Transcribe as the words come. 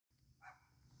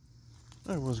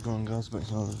Hey, what's going on, guys? Back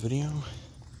to another video.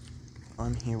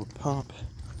 I'm here with Pop.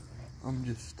 I'm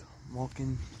just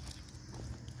walking,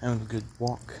 having a good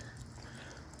walk.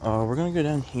 We're gonna go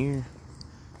down here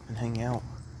and hang out.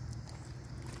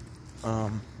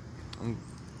 I'm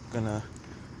gonna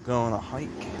go on a hike.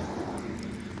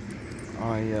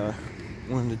 I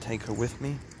wanted to take her with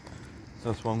me,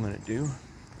 so that's what I'm gonna do.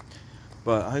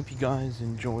 But I hope you guys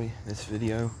enjoy this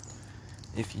video.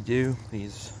 If you do,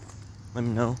 please let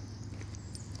me know.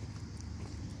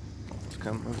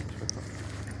 Come over.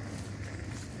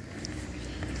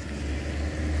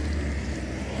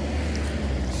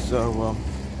 So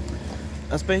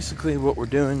that's basically what we're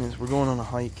doing, is we're going on a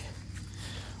hike.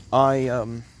 I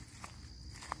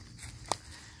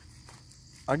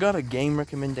got a game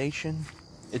recommendation.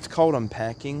 It's called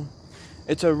Unpacking.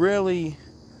 It's a really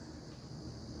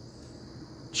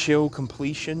chill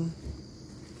completion,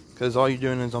 because all you're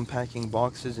doing is unpacking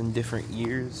boxes in different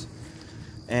years,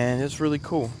 and it's really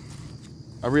cool.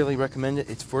 I really recommend it.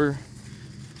 It's for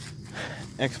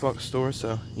Xbox Store,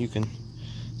 so you can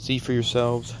see for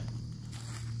yourselves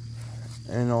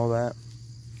and all that.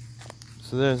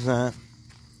 So there's that.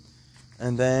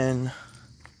 And then,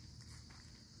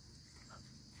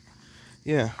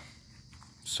 yeah.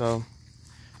 So,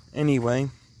 anyway,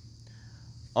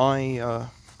 I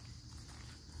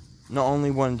not only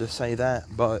wanted to say that,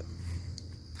 but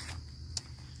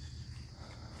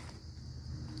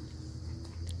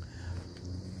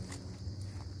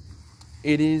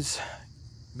it is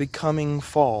becoming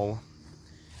fall,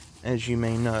 as you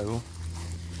may know,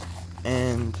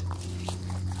 and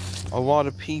a lot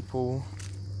of people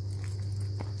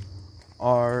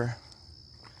are,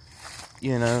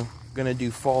 you know, gonna do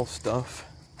fall stuff,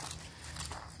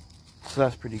 so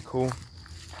that's pretty cool.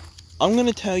 I'm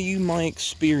gonna tell you my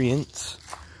experience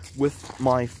with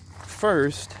my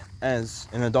first, as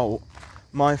an adult,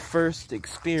 my first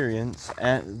experience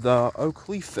at the Oak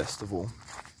Leaf Festival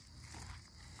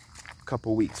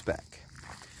couple weeks back.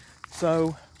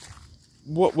 So,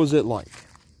 what was it like?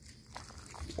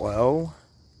 Well,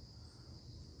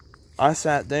 I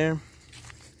sat there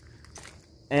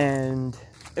and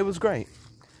it was great.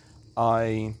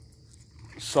 I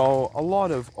saw a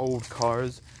lot of old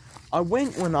cars. I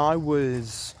went when I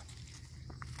was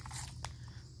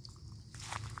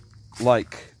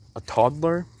like a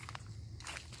toddler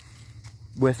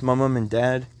with my mom and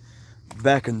dad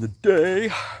back in the day.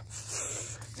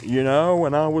 You know,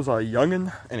 when I was a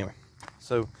youngin'. Anyway,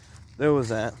 so there was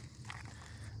that.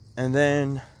 And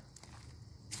then,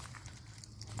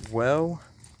 well,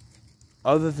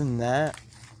 other than that,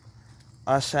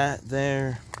 I sat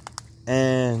there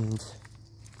and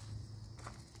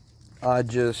I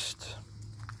just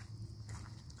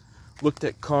looked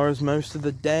at cars most of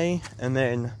the day. And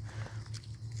then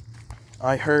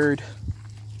I heard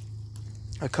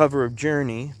a cover of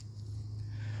Journey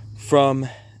from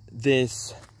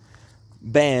this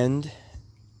band.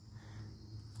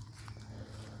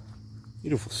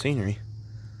 Beautiful scenery.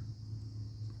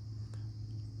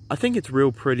 I think it's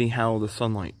real pretty how the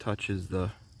sunlight touches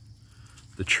the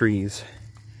trees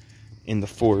in the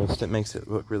forest. It makes it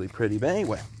look really pretty. But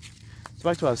anyway, so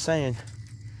back to what I was saying.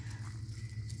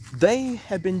 They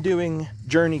have been doing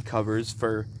Journey covers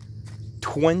for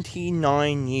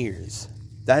 29 years.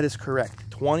 That is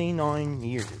correct. 29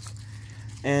 years.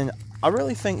 And I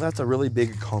really think that's a really big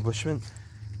accomplishment,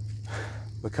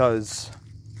 because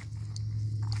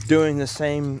doing the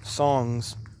same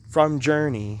songs from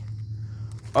Journey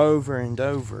over and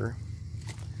over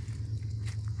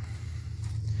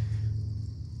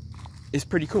is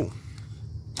pretty cool.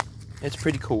 It's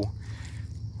pretty cool.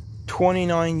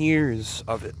 29 years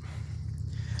of it.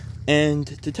 And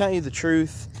to tell you the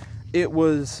truth, it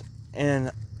was an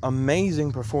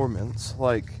amazing performance.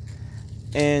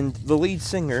 And the lead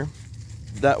singer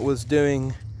that was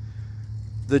doing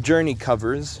the Journey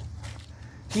covers,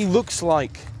 he looks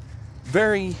like,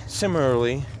 very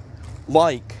similarly,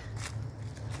 like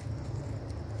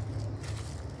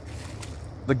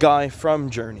the guy from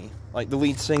Journey, like the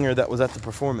lead singer that was at the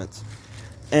performance.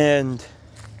 And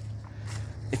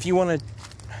if you want to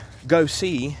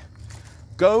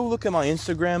go look at my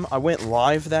Instagram. I went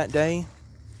live that day,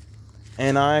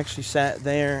 and I actually sat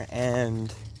there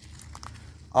and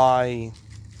I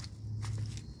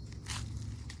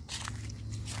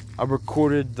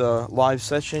recorded the live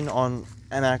session on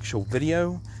an actual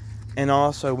video, and I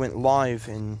also went live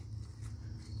and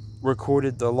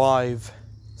recorded the live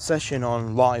session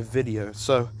on live video.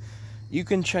 So you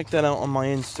can check that out on my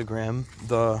Instagram,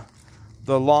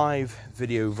 the live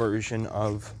video version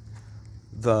of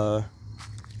the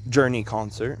Journey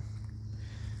concert.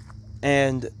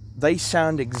 And they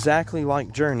sound exactly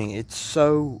like Journey. It's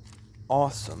so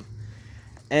awesome.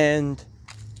 And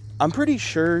I'm pretty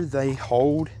sure they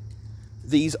hold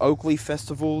these Oakley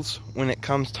festivals when it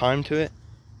comes time to it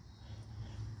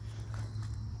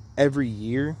every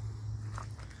year.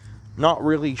 Not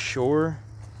really sure,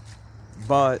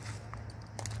 but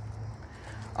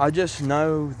I just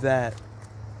know that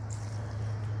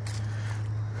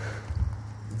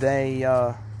they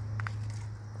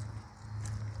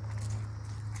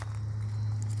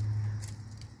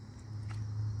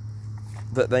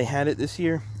had it this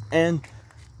year, and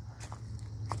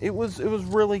it was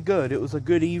really good. It was a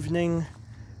good evening.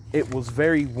 It was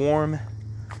very warm.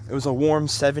 It was a warm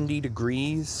 70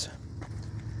 degrees,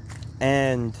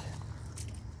 and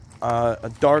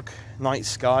a dark night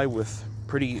sky with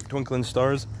pretty twinkling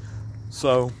stars.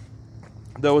 So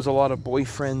there was a lot of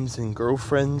boyfriends and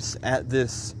girlfriends at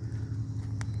this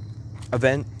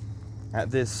event,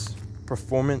 at this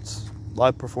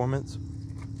live performance.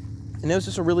 And it was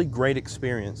just a really great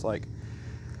experience. Like,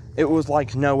 it was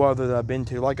like no other that I've been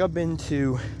to. Like, I've been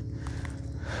to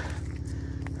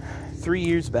 3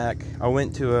 years back. I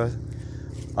went to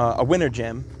a winter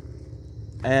jam,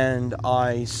 and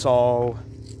I saw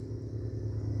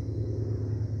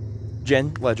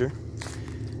Jen Ledger,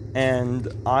 and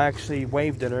I actually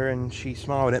waved at her, and she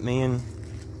smiled at me and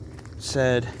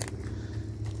said,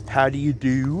 "How do you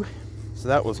do?" So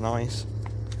that was nice.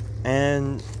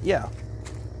 And yeah.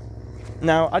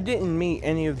 Now, I didn't meet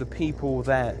any of the people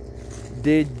that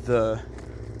did the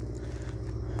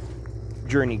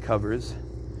Journey covers.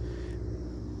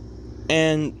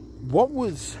 And what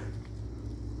was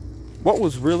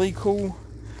really cool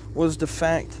was the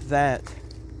fact that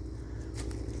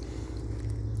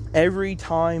every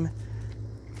time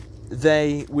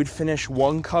they would finish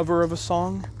one cover of a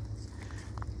song,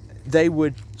 they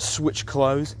would switch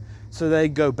clothes. So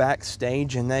they'd go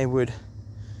backstage and they would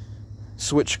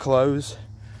switch clothes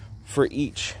for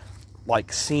each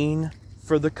like scene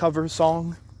for the cover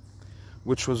song,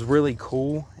 which was really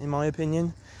cool in my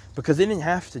opinion, because they didn't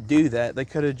have to do that. They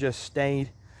could have just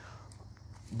stayed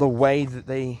the way that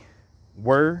they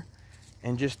were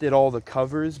and just did all the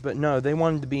covers, but no, they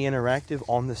wanted to be interactive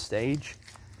on the stage,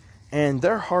 and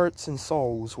their hearts and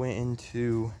souls went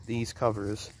into these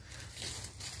covers,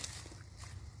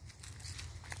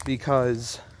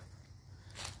 because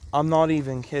I'm not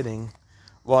even kidding.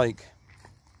 Like,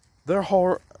 their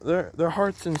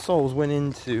hearts and souls went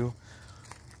into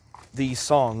these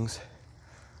songs,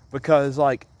 because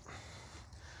like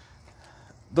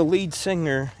the lead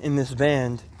singer in this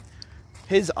band,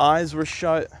 his eyes were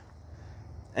shut,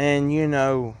 and you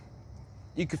know,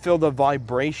 you could feel the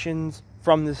vibrations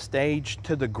from the stage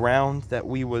to the ground that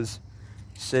we was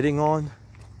sitting on,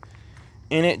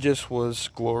 and it just was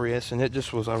glorious, and it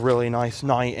just was a really nice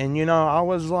night. And you know, I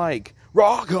was like,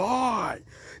 rock on,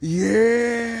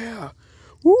 yeah,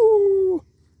 woo,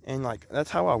 and like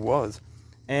that's how I was.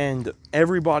 And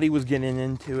everybody was getting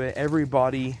into it.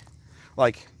 Everybody,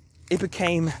 like, it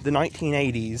became the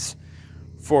 1980s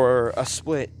for a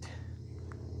split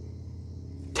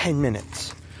 10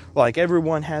 minutes. Like,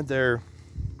 everyone had their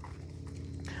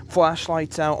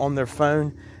flashlights out on their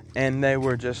phone, and they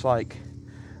were just like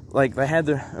they had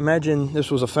their, imagine this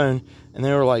was a phone, and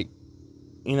they were like,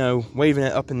 you know, waving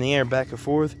it up in the air back and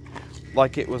forth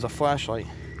like it was a flashlight,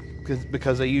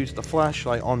 because they used the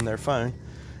flashlight on their phone.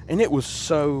 And it was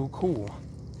so cool.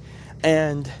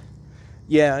 And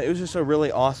yeah, it was just a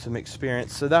really awesome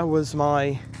experience. So that was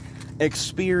my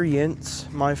experience,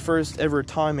 my first ever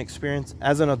time experience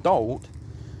as an adult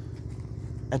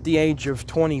at the age of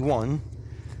 21,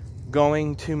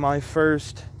 going to my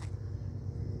first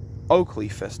Oakley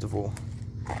festival.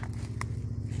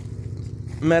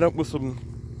 Met up with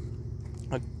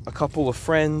a couple of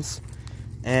friends,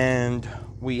 and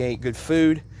we ate good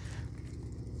food.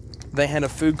 They had a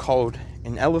food called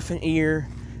an elephant ear.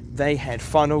 They had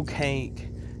funnel cake.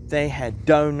 They had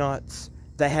donuts.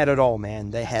 They had it all,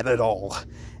 man. They had it all.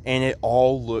 And it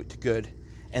all looked good.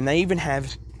 And they even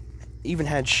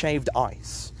had shaved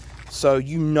ice. So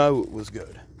you know it was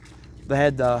good. They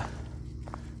had the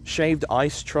shaved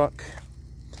ice truck.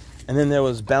 And then there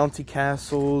was bouncy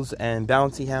castles and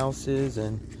bouncy houses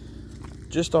and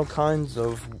just all kinds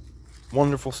of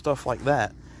wonderful stuff like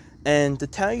that. And to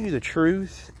tell you the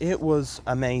truth, it was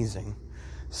amazing.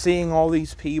 Seeing all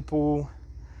these people,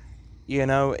 you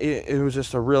know, it was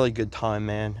just a really good time,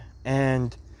 man.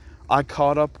 And I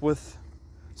caught up with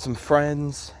some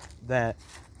friends that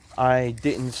I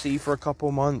didn't see for a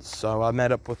couple months. So I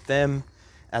met up with them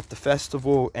at the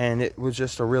festival, and it was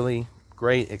just a really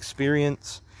great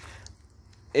experience.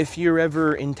 If you're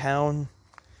ever in town,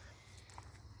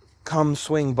 come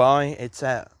swing by. It's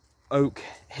at Oak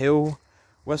Hill,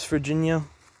 West Virginia.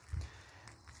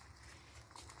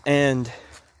 And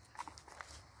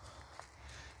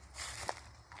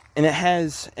it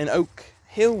has, an Oak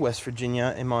Hill, West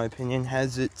Virginia, in my opinion,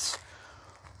 has its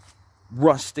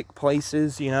rustic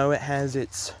places. You know, it has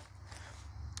its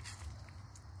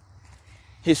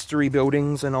history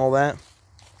buildings and all that.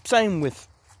 Same with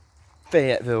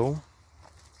Fayetteville,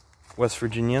 West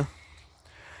Virginia.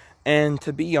 And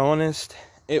to be honest,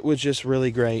 it was just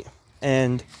really great.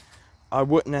 And I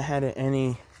wouldn't have had it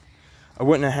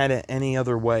any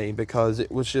other way, because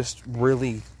it was just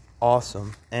really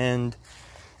awesome. And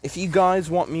if you guys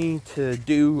want me to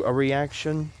do a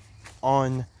reaction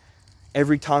on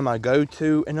every time I go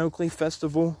to an Oakley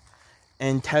Festival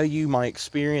and tell you my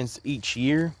experience each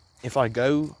year, if I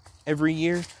go every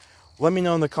year, let me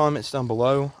know in the comments down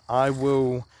below. I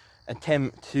will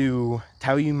attempt to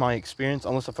tell you my experience,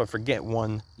 unless if I forget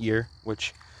one year,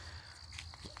 which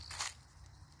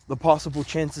the possible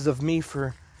chances of me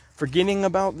forgetting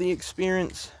about the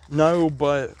experience, no,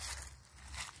 but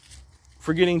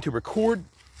forgetting to record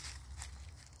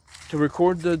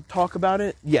to talk about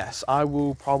it, yes, I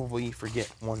will probably forget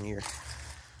one year.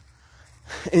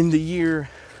 In the year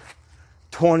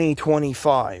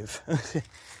 2025,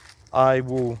 I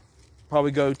will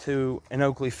probably go to an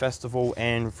Oakley Festival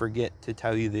and forget to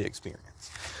tell you the experience.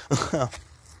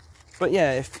 But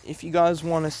yeah, if you guys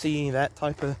want to see that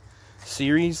type of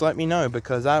series, let me know,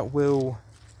 because that will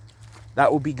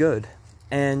be good.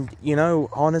 And you know,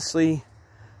 honestly,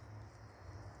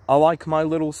 I like my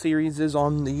little series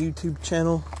on the YouTube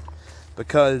channel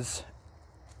because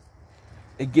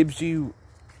it gives you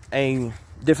a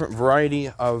different variety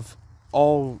of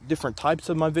all different types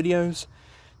of my videos,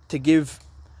 to give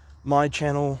my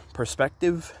channel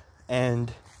perspective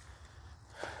and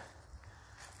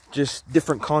just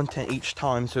different content each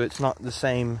time, so it's not the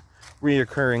same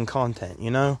reoccurring content,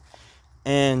 you know.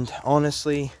 And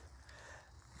honestly,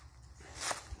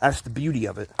 that's the beauty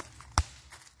of it.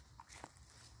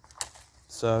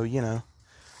 So, you know.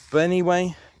 But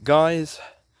anyway, guys,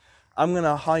 I'm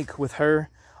gonna hike with her.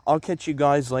 I'll catch you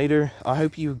guys later. I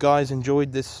hope you guys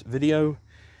enjoyed this video,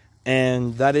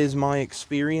 and that is my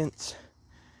experience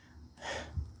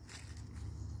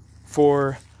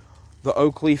for the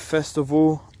Oakley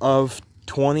Festival of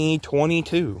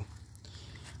 2022.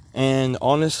 And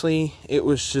honestly, it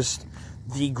was just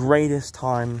the greatest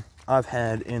time I've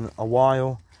had in a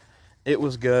while. It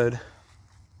was good.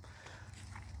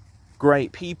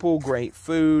 Great people, great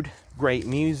food, great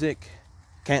music.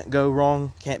 Can't go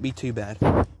wrong, can't be too bad.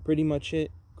 Pretty much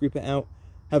it. Creep it out.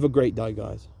 Have a great day,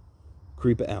 guys.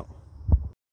 Creep it out.